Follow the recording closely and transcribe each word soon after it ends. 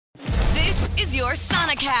is your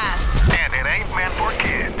Sonicast. And it ain't meant for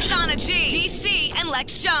kids. Sana G, DC, and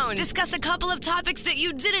Lexx Jonez discuss a couple of topics that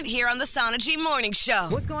you didn't hear on the Sana G Morning Show.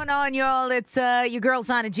 What's going on, y'all? It's your girl,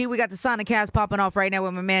 Sana G. We got the Sonicast popping off right now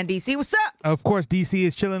with my man, DC. What's up? Of course, DC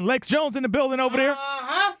is chilling. Lexx Jonez in the building over there.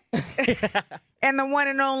 And the one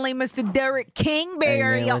and only Mr. Derek King, Bay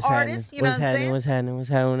Area artist. You know what I'm saying? What's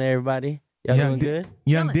happening, everybody? Y'all doing good?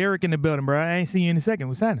 Young Derek in the building, bro. I ain't seen you in a second.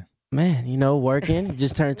 What's happening? Man, you know, working.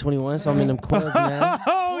 Just turned 21, so I'm in them clubs now.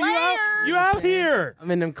 Oh, you out here. I'm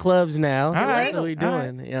in them clubs now. That's what we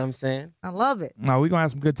doing. Right. You know what I'm saying? I love it. No, we're going to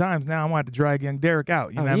have some good times now. I'm going to have to drag young Derek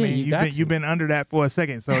out. You know what I mean? You've been under that for a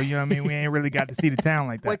second, so you know what I mean? We ain't really got to see the town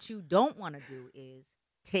like that. What you don't want to do is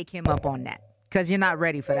take him up on that. Because you're not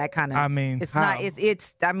ready for that kind of. I mean, it's not.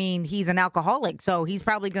 It's. I mean, he's an alcoholic, so he's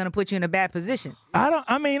probably going to put you in a bad position. I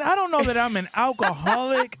don't know that I'm an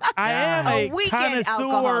alcoholic. I am a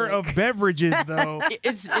connoisseur of beverages, though.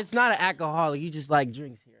 It's not an alcoholic. You just like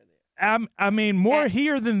drinks here and there. I mean, more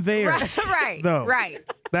here than there. Right. Though. Right.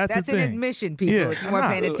 That's an the thing. admission, people. If you weren't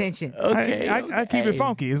paying attention. Okay. I keep it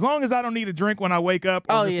funky. As long as I don't need a drink when I wake up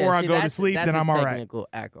or before I go to sleep, then I'm all right.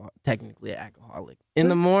 Technically an alcoholic. In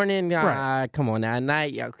the morning, come on now. At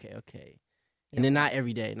night, okay. And then not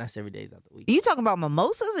every day. Not every day out the week. Are you talking about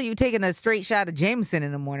mimosas or are you taking a straight shot of Jameson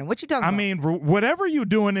in the morning? What you talking about? I mean, whatever you're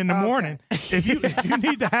doing in the morning, if you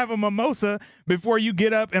need to have a mimosa before you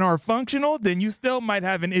get up and are functional, then you still might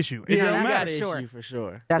have an issue. It don't matter. Issue for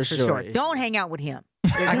sure. That's for sure. Don't hang out with him.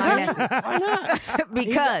 Why not?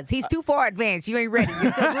 Because he's too far advanced. You ain't ready.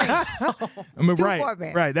 You're still green. Too far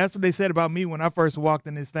advanced. Right. That's what they said about me when I first walked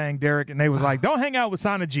in this thing, Derek, and they was like, don't hang out with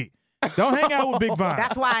Sana G. Don't hang out with Big Vine.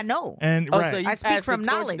 That's why I know. And so I speak from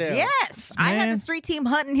knowledge. Down. Yes. Man. I had the street team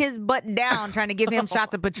hunting his butt down, trying to give him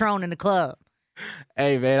shots of Patron in the club.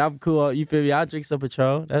 Hey man, I'm cool. You feel me? I'll drink some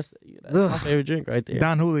Patron. That's my favorite drink right there.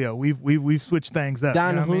 Don Julio. We've switched things up.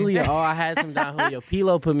 Don Julio. I mean? Oh, I had some Don Julio.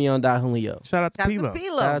 Pilo put me on Don Julio. Shout out to Pilo.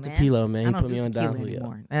 Shout out to Pilo, man. He put me on Don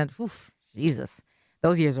Julio. And Jesus,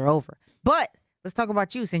 those years are over. But let's talk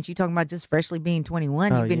about you, since you're talking about just freshly being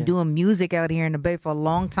 21. You've been doing music out here in the Bay for a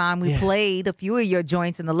long time. We played a few of your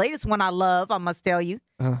joints, and the latest one I love, I must tell you.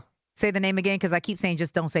 Say the name again, because I keep saying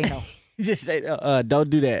just don't say no. Just say, don't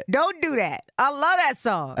do that. Don't do that. I love that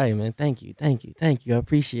song. Hey, man, thank you. I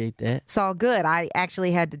appreciate that. It's all good. I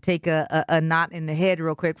actually had to take a knot in the head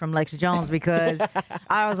real quick from Lexx Jonez because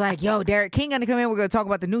I was like, yo, Derek King gonna come in. We're gonna talk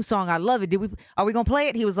about the new song. I love it. Are we gonna play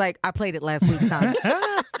it? He was like, I played it last week, son.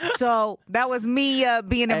 So that was me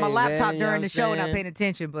being in my laptop during the show and not paying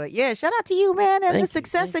attention. But yeah, shout out to you, man, and the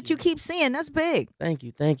success that you keep seeing. That's big. Thank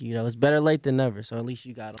you. Though it's better late than never. So at least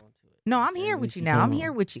you got on. No, I'm here with you now. I'm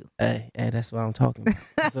here with you. Hey, that's what I'm talking about.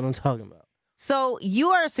 That's what I'm talking about. So you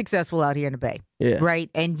are successful out here in the Bay, right?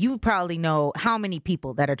 And you probably know how many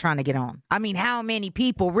people that are trying to get on. I mean, how many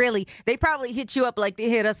people, really? They probably hit you up like they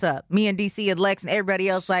hit us up. Me and DC and Lex and everybody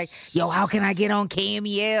else like, yo, how can I get on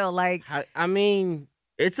KMEL? Like, I mean,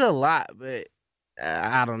 it's a lot, but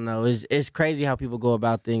I don't know. It's crazy how people go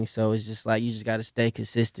about things. So it's just like you just got to stay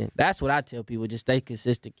consistent. That's what I tell people. Just stay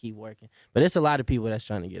consistent, keep working. But it's a lot of people that's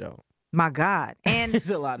trying to get on. My God. And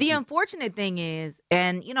the unfortunate thing is,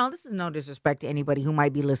 and you know, this is no disrespect to anybody who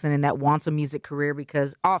might be listening that wants a music career,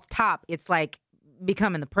 because off top, it's like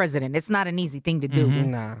becoming the president. It's not an easy thing to do.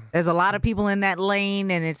 Nah. There's a lot of people in that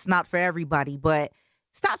lane and it's not for everybody, but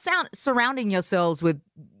stop surrounding yourselves with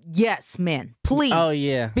yes men, please. Oh,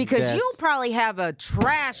 yeah. Because you probably have a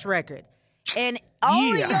trash record. And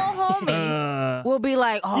all of your homies will be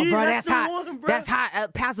like, oh, bro, that's hot. That's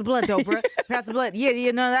hot. Pass the blood, though, bro. Pass the blood. Yeah,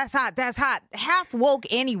 you know, that's hot. That's hot. Half woke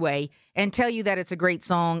anyway and tell you that it's a great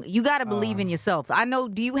song. You got to believe in yourself. I know,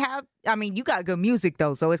 you got good music,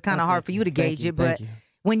 though, so it's kind of hard for you to gauge it. But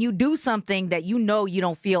when you do something that you know you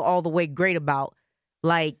don't feel all the way great about,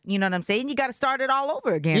 like, you know what I'm saying? You got to start it all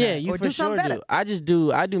over again. Yeah, you for sure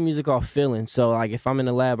do. I do music off feeling. So, like, if I'm in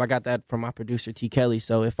the lab, I got that from my producer, T. Kelly.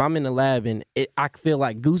 So, if I'm in the lab and I feel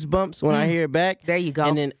like goosebumps when I hear it back. There you go.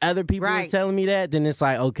 And then other people are telling me that, then it's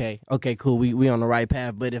like, okay, cool. We on the right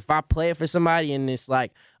path. But if I play it for somebody and it's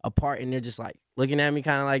like a part and they're just like looking at me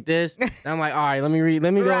kind of like this, I'm like, all right, let me go in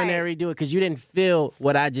there and redo it, because you didn't feel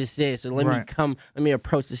what I just said. So let me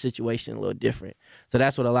approach the situation a little different. So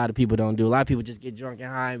that's what a lot of people don't do. A lot of people just get drunk and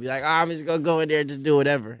high and be like, I'm just gonna go in there and just do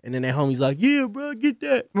whatever. And then their homie's like, yeah, bro, get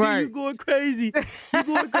that. Right. You going crazy. You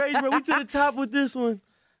going crazy, bro. We to the top with this one.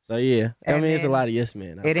 So yeah, I And mean, it's a then lot of yes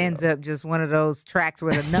men. It ends up just one of those tracks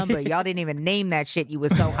with a number. Y'all didn't even name that shit. You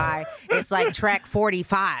was so high. It's like track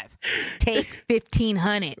 45. Take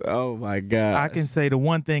 1500. Oh my god! I can say the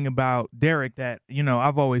one thing about Derek that,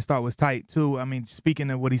 I've always thought was tight too. I mean,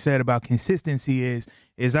 speaking of what he said about consistency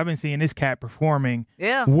is I've been seeing this cat performing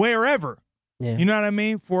wherever. Yeah. You know what I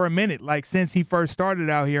mean? For a minute. Like since he first started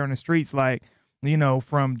out here on the streets, like,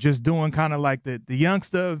 from just doing kind of like the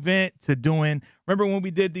youngster event to doing, remember when we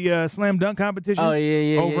did the slam dunk competition? Oh,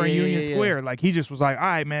 yeah, over in yeah, Union yeah. Square. Like he just was like, all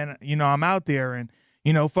right, man, I'm out there. And,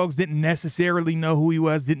 folks didn't necessarily know who he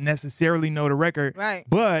was, didn't necessarily know the record. Right.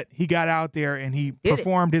 But he got out there and he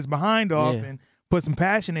performed his behind off and put some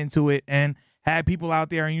passion into it and had people out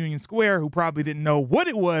there in Union Square who probably didn't know what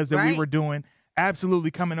it was that we were doing absolutely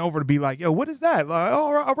coming over to be like, yo, what is that? Like,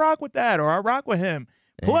 oh, I rock with that, or I rock with him.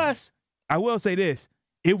 Plus, I will say this.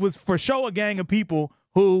 It was for sure a gang of people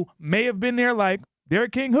who may have been there like,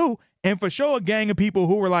 Derek King who? And for sure a gang of people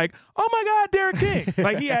who were like, oh my God, Derek King.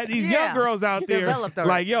 Like he had these young girls out there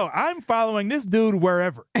like, yo, I'm following this dude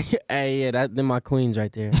wherever. Hey, yeah, they're my queens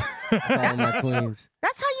right there. My queens.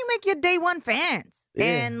 That's how you make your day one fans. Yeah.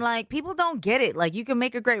 And like people don't get it. Like you can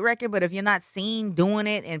make a great record, but if you're not seen doing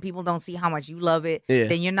it and people don't see how much you love it,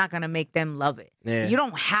 then you're not gonna make them love it. Yeah. You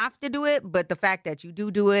don't have to do it, but the fact that you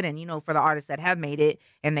do it, and for the artists that have made it,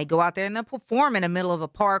 and they go out there and they perform in the middle of a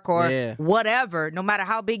park or whatever, no matter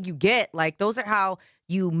how big you get, like those are how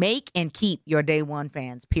you make and keep your day one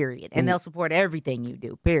fans, period. And they'll support everything you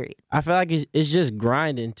do, period. I feel like it's just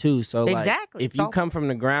grinding too. So like, exactly. if you come from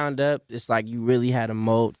the ground up, it's like you really had to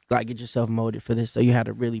mold, like get yourself molded for this. So you had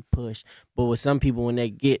to really push. But with some people, when they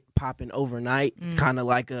get popping overnight, it's kind of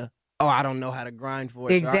like I don't know how to grind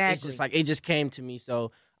for it. Exactly. So it's just like, it just came to me.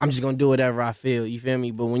 So I'm just going to do whatever I feel. You feel me?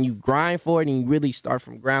 But when you grind for it and you really start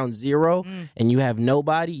from ground zero and you have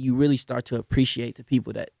nobody, you really start to appreciate the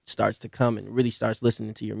people that starts to come and really starts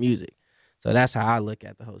listening to your music. So that's how I look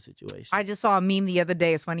at the whole situation. I just saw a meme the other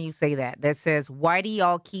day. It's funny you say that says, why do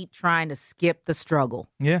y'all keep trying to skip the struggle?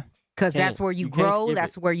 Yeah. Because that's where you grow.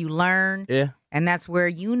 That's where you learn. Yeah. And that's where,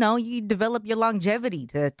 you develop your longevity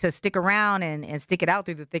to stick around and stick it out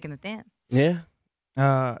through the thick and the thin. Yeah.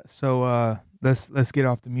 So let's get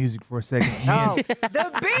off the music for a second.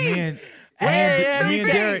 The beat.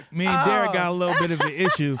 Me and Derek got a little bit of an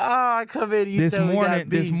issue. Oh, come in.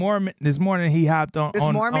 This morning he hopped on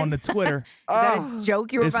the Twitter. Is that a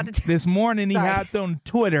joke you were about to tell? This morning he hopped on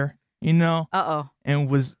Twitter, and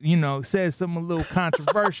was, said something a little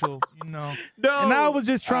controversial, No. And I was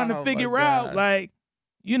just trying to figure out, like,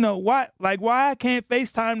 why I can't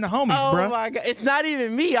FaceTime the homies, bro? Oh my God. It's not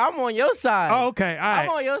even me. I'm on your side. Oh, okay. All right. I'm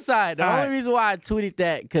on your side. The All only right. reason why I tweeted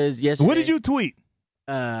that, because yesterday. What did you tweet?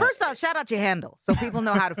 First off, shout out your handle so people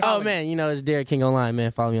know how to follow Oh, man. It's Derek King Online,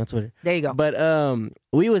 man. Follow me on Twitter. There you go. But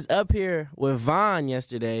we was up here with Vaughn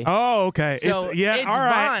yesterday. Oh, okay. So all right.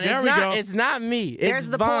 Vaughn. There we go. It's not me. It's There's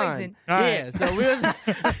the Vaughn. poison. All right. Yeah. So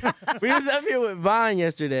we was up here with Vaughn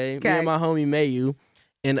yesterday. Me and my homie Mayu,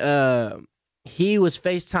 and he was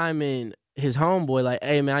FaceTiming his homeboy like,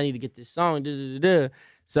 "Hey man, I need to get this song."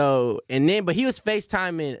 So but he was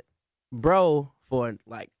FaceTiming bro for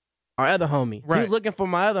like our other homie. Right. He was looking for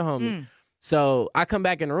my other homie. So I come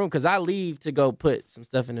back in the room because I leave to go put some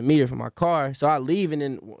stuff in the meter for my car. So I leave, and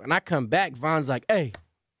then when I come back, Vaughn's like, "Hey,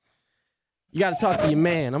 you got to talk to your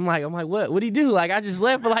man." I'm like, what? What'd he do? Like, I just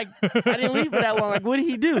left for I didn't leave for that long. Like, what did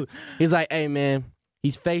he do? He's like, "Hey man,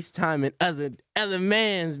 he's FaceTiming other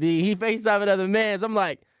mans, B. He FaceTiming other mans." I'm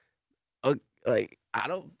like, I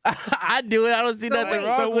do it. I don't see nothing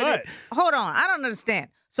wrong with it. Hold on. I don't understand.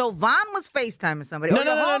 So Vaughn was FaceTiming somebody.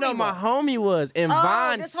 No. My homie was. And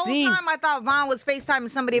Vaughn this whole seen. time I thought Vaughn was FaceTiming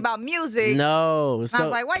somebody about music. No. And I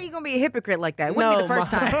was like, why are you going to be a hypocrite like that? It wouldn't be the first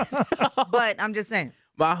time. But I'm just saying.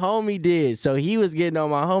 My homie did. So he was getting on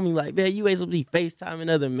my homie like, "Man, you ain't supposed to be FaceTiming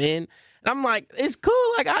other men." And I'm like, "It's cool.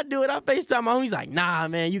 Like, I do it. I FaceTime my homie." He's like, "Nah,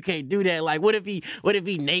 man, you can't do that. Like, what if he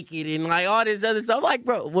naked and like all this other stuff?" I'm like,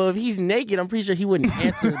 "Bro, well, if he's naked, I'm pretty sure he wouldn't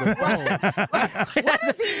answer the phone." What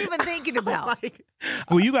is he even thinking about?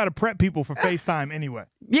 Well, you got to prep people for FaceTime anyway.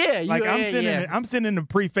 Yeah, I'm sending a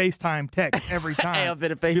pre-FaceTime text every time. Hey, I'm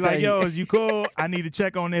finna FaceTime Be like, you. "Yo, is you cool? I need to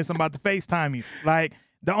check on this. I'm about to FaceTime you." Like,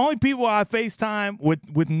 the only people I FaceTime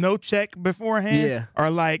with no check beforehand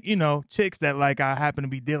are like, chicks that like I happen to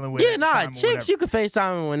be dealing with. Yeah, nah, chicks, you can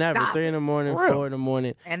FaceTime whenever, 3 in the morning, 4 in the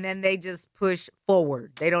morning. And then they just push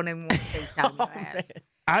forward. They don't even want to FaceTime your ass.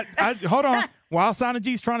 I hold on. While Sana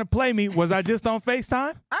G's trying to play me, was I just on FaceTime? I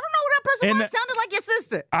don't know who that First of all, it sounded like your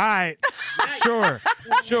sister. All right. Sure.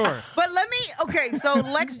 But okay, so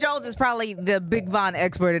Lexx Jonez is probably the Big Von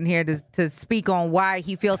expert in here to speak on why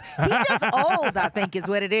he feels he's just old, I think is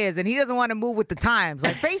what it is, and he doesn't want to move with the times.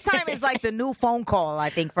 Like FaceTime is like the new phone call, I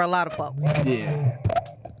think, for a lot of folks. Yeah.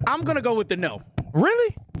 I'm going to go with the no.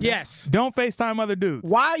 Really? Yes. Don't FaceTime other dudes.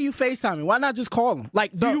 Why are you FaceTiming? Why not just call him?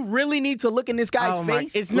 Like, do you really need to look in this guy's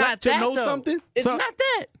face? It's not to that, know though. something? It's not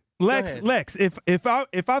that. Lex, if I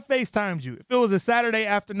FaceTimed you, if it was a Saturday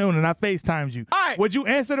afternoon and I FaceTimed you, all right, would you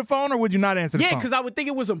answer the phone or would you not answer the phone? Yeah, because I would think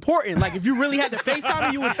it was important. Like, if you really had to FaceTime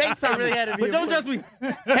me, you would FaceTime me. But don't just be,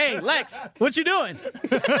 hey, Lex, what you doing?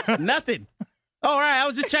 Nothing. All right, I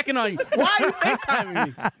was just checking on you. Why are you FaceTiming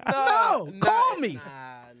me? No, call me.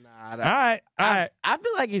 All right. I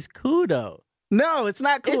feel like it's cool, though. No, it's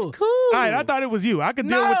not cool. It's cool. All right, I thought it was you. I could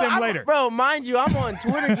deal with them later. Bro, mind you, I'm on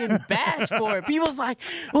Twitter getting bashed for it. People's like,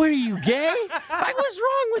 what are you, gay? Like, what's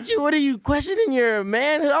wrong with you? What are you questioning your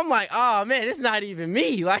manhood? I'm like, oh, man, it's not even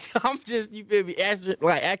me. Like, I'm just, you feel me,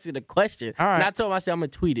 asking a question. All right. And I told myself I'm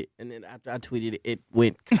going to tweet it. And then after I tweeted it, it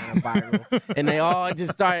went kind of viral. And they all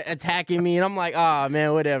just started attacking me. And I'm like, oh,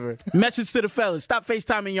 man, whatever. Message to the fellas. Stop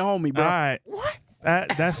FaceTiming your homie, bro. All right. What?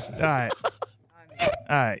 That's all right.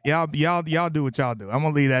 All right, y'all do what y'all do. I'm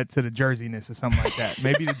gonna leave that to the jerseyness or something like that.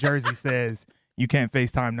 Maybe the jersey says you can't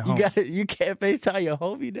FaceTime the homie. You can't FaceTime your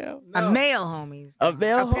homie now? No. A male homies. A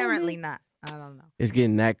male Apparently homie? not. I don't know. It's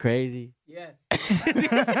getting that crazy? Yes.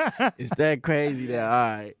 It's that crazy now.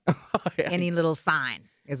 All right. Any little sign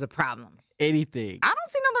is a problem. Anything. I don't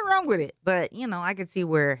see nothing wrong with it, but I could see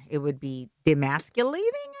where it would be demasculating,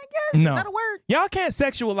 I guess. No. Is that a word? Y'all can't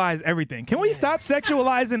sexualize everything. Can we stop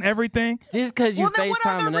sexualizing everything? Just because you then what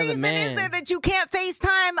FaceTime other another reason man. is there that you can't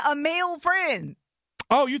FaceTime a male friend?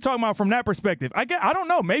 Oh, you talking about from that perspective? I don't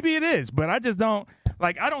know. Maybe it is, but I just don't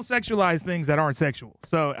I don't sexualize things that aren't sexual.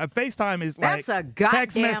 So FaceTime is like That's a goddamn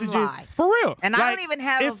text messages lie. for real. And I don't even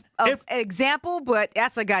have an example, but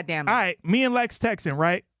that's a goddamn lie. All right, me and Lex texting,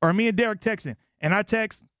 right? Or me and Derek texting, and I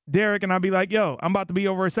text Derek and I'll be like, yo, I'm about to be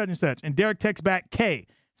over at such and such, and Derek texts back K.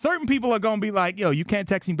 Certain people are gonna be like, yo, you can't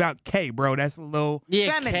text me about K, bro. That's a little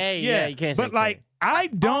feminine. K. Yeah, you can't say But like, I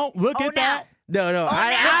don't look at that. No.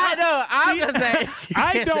 I know. I'm gonna say.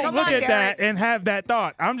 I don't look at that and have that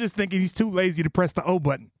thought. I'm just thinking he's too lazy to press the O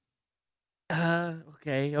button.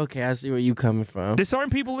 Okay. I see where you coming from. There's certain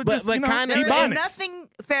people that just, kinda- There is ebonics. nothing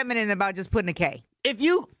feminine about just putting a K. If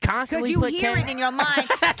you Because constantly you put hear K, it in your mind.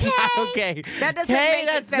 that's K. not okay. That doesn't K,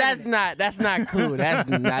 make it feminine. that's not cool. That's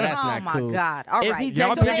not Oh, cool. my God. All If right. he Y'all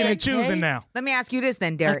texts picking me and choosing K, now. Let me ask you this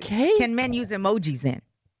then, Derek. K? Can men use emojis then?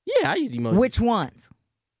 Yeah, I use emojis. Which ones?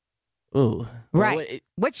 Ooh. Right.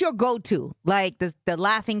 What's your go-to? Like the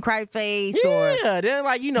laughing cry face or? Yeah, they're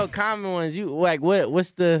like common ones. You like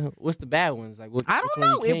what's the bad ones? Like what? I which don't one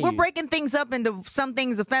know. you If can't we're use? breaking things up into some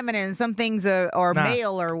things are feminine and some things are Nah.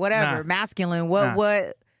 male or whatever, Nah. masculine, Nah.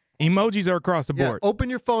 what? Emojis are across the Yeah, board. open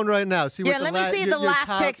your phone right now. See what Yeah, let me see your the last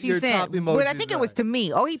top, text you your top sent. But I emojis think it was are. to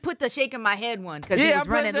me. Oh, he put the shaking my head one because he Yeah, was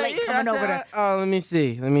running late I coming said, over there. Oh, let me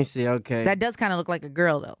see. Okay. That does kind of look like a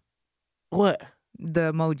girl though. What?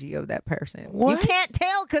 The emoji of that person. What? You can't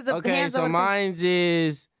tell because of Okay, hands so over. mine's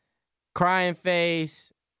is crying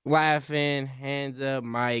face, laughing, hands up,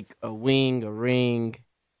 mic, a wing, a ring,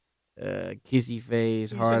 kissy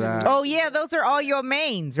face, hard eye. Oh yeah, those are all your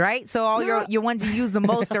mains, right? So all your ones you use the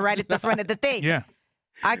most are right at the front of the thing. Yeah.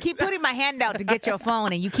 I keep putting my hand out to get your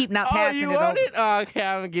phone, and you keep not Oh, passing you it want over. it? Oh, okay,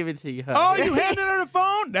 I'm gonna give it to you. Oh, you handed her the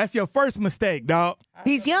phone? That's your first mistake, dog.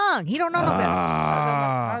 He's young. He don't know no better.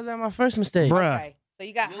 How's that my first mistake? Bruh. Okay. So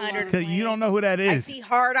you got 100. 'Cause you don't know who that I is. see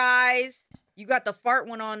hard eyes. You got the fart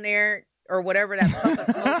one on there, or whatever that puff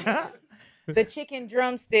of smoke is. The chicken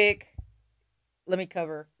drumstick. Let me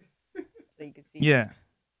cover so you can see. Yeah.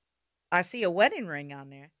 I see a wedding ring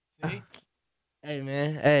on there. Hey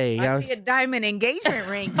man, hey, I see a diamond engagement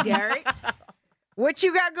ring, Derek. What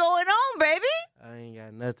you got going on, baby? I ain't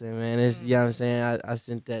got nothing, man. It's you know what I'm saying. I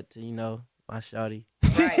sent that to my shawty.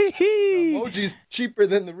 Right. Emoji's cheaper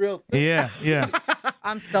than the real thing. Yeah.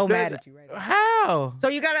 I'm so mad at you right now. How? So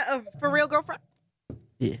you got a for real girlfriend?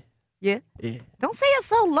 Yeah. Yeah. Yeah. Don't say it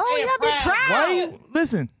so low. You gotta be proud. Why you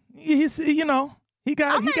listen? He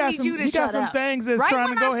got some things that's right trying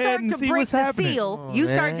when to go I ahead start and to see break what's the happening. seal, Oh, you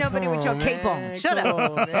start man. jumping in with your Come cape on. man. Shut Come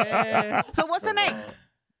up. on, man. So what's her name?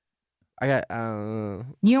 I got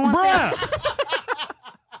You don't want to say? Bruh,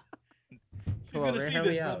 Come on, man, help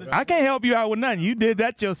me out, bro. I can't help you out with nothing. You did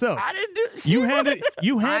that yourself. I didn't do shit. You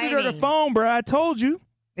handed her the mean- phone, bro. I told you.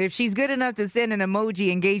 If she's good enough to send an emoji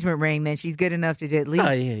engagement ring, then she's good enough to at least.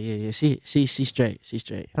 Oh yeah. She's straight. She's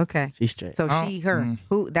straight. Okay. She's straight. So Oh, she, her. mm.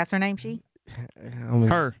 Who? That's her name. She.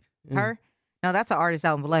 Her. Her? No, that's an artist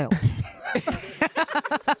out in Vallejo.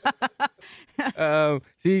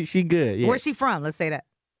 She good. Yeah. Where's she from? Let's say that.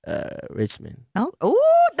 Richmond. Oh,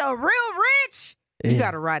 ooh, the real rich. You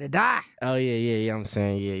gotta ride or die. Oh yeah. I'm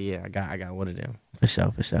saying yeah. I got one of them for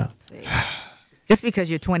sure. See. Just because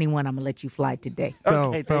you're 21, I'm gonna let you fly today.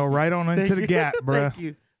 Fell right on into the gap, bro. Thank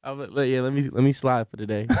you. Let me slide for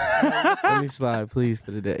today. Let me slide, please,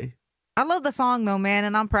 for today. I love the song though, man,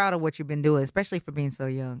 and I'm proud of what you've been doing, especially for being so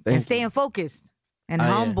young and staying focused and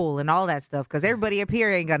humble and all that stuff. Because everybody up here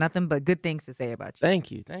ain't got nothing but good things to say about you.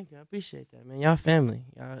 Thank you. I appreciate that, man. Y'all family.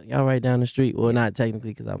 Y'all right down the street. Well, not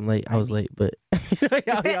technically because I'm late. I was late, but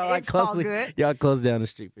y'all like closely. Y'all close down the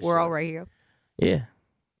street. We're all right here. Yeah,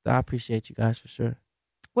 I appreciate you guys for sure.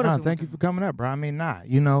 Thank you for coming up, bro. I mean,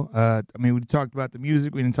 we talked about the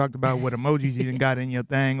music. We didn't talk about what emojis you done got in your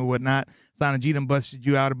thing or whatnot. Sana G done busted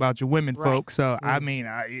you out about your women folks. So, I mean,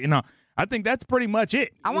 I think that's pretty much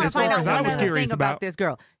it. I want to find out one other thing about this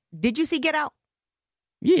girl. Did you see Get Out?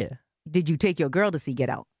 Yeah. Did you take your girl to see Get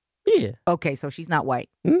Out? Yeah. Okay, so she's not white.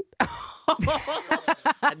 Don't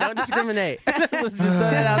discriminate. Let's just throw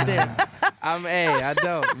that out there. I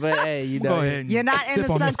don't. But you know. Go ahead. You're not in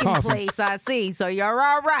the sunken place, I see. So you're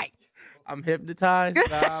all right. I'm hypnotized. No,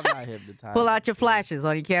 I'm not hypnotized. Pull out your flashes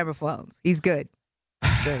on your camera phones. He's good.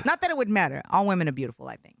 Not that it would matter. All women are beautiful,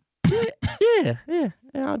 I think. Yeah.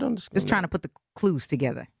 I don't discriminate. Just trying to put the clues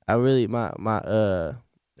together. I really I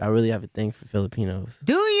really have a thing for Filipinos.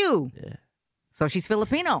 Do you? Yeah. So she's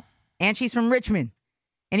Filipino and she's from Richmond.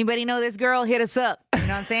 Anybody know this girl? Hit us up. You know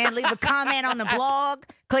what I'm saying? Leave a comment on the blog.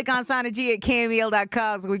 Click on Sana G at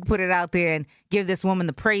KMEL.com so we can put it out there and give this woman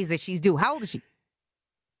the praise that she's due. How old is she?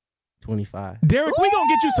 25. Derek, we gonna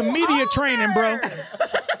get you some media training, bro.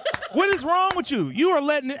 What is wrong with you? You are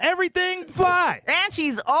letting everything fly. And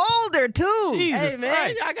she's older, too. Jesus man,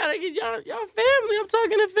 Christ. I gotta get y'all family. I'm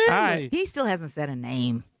talking to family. Right. He still hasn't said a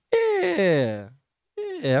name. Yeah,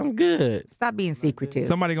 I'm good. Stop being secretive.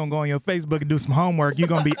 Somebody gonna go on your Facebook and do some homework. You're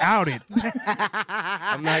gonna be outed.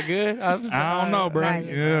 I'm not good. I don't know, bro.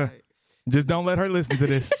 Yeah. Just don't let her listen to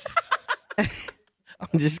this.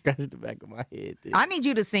 I'm just scratching the back of my head. Dude. I need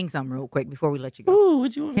you to sing something real quick before we let you go. Ooh,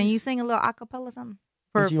 what you want? Can you sing a little acapella something?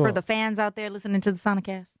 For the fans out there listening to the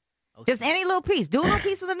Sonicast. Okay. Just any little piece. Do a little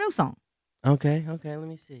piece of the new song. Okay, let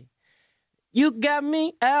me see. You got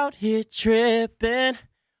me out here tripping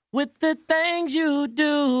with the things you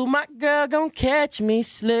do. My girl gon' catch me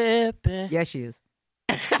slipping. Yes, she is.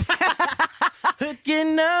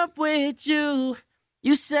 Hooking up with you.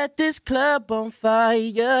 You set this club on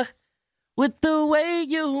fire with the way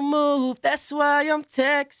you move. That's why I'm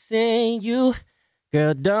texting you.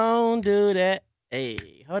 Girl, don't do that.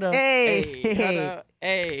 Hey, hold on.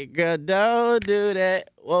 Hey, girl, don't do that.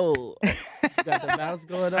 Whoa. Got the bounce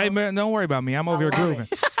going on. Hey, man, don't worry about me. I'm over here grooving.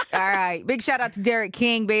 All right. Big shout out to Derek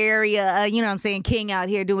King, Bay Area. You know what I'm saying? King out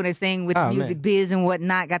here doing his thing with the music biz and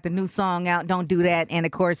whatnot. Got the new song out. Don't do that. And,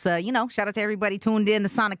 of course, shout out to everybody tuned in to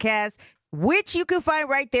Sonicast, which you can find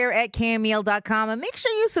right there at KMEL.com. And make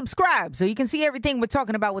sure you subscribe so you can see everything we're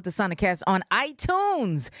talking about with the Sonicast on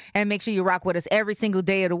iTunes. And make sure you rock with us every single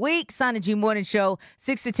day of the week. Sana G Morning Show,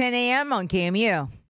 6 to 10 a.m. on KMEL.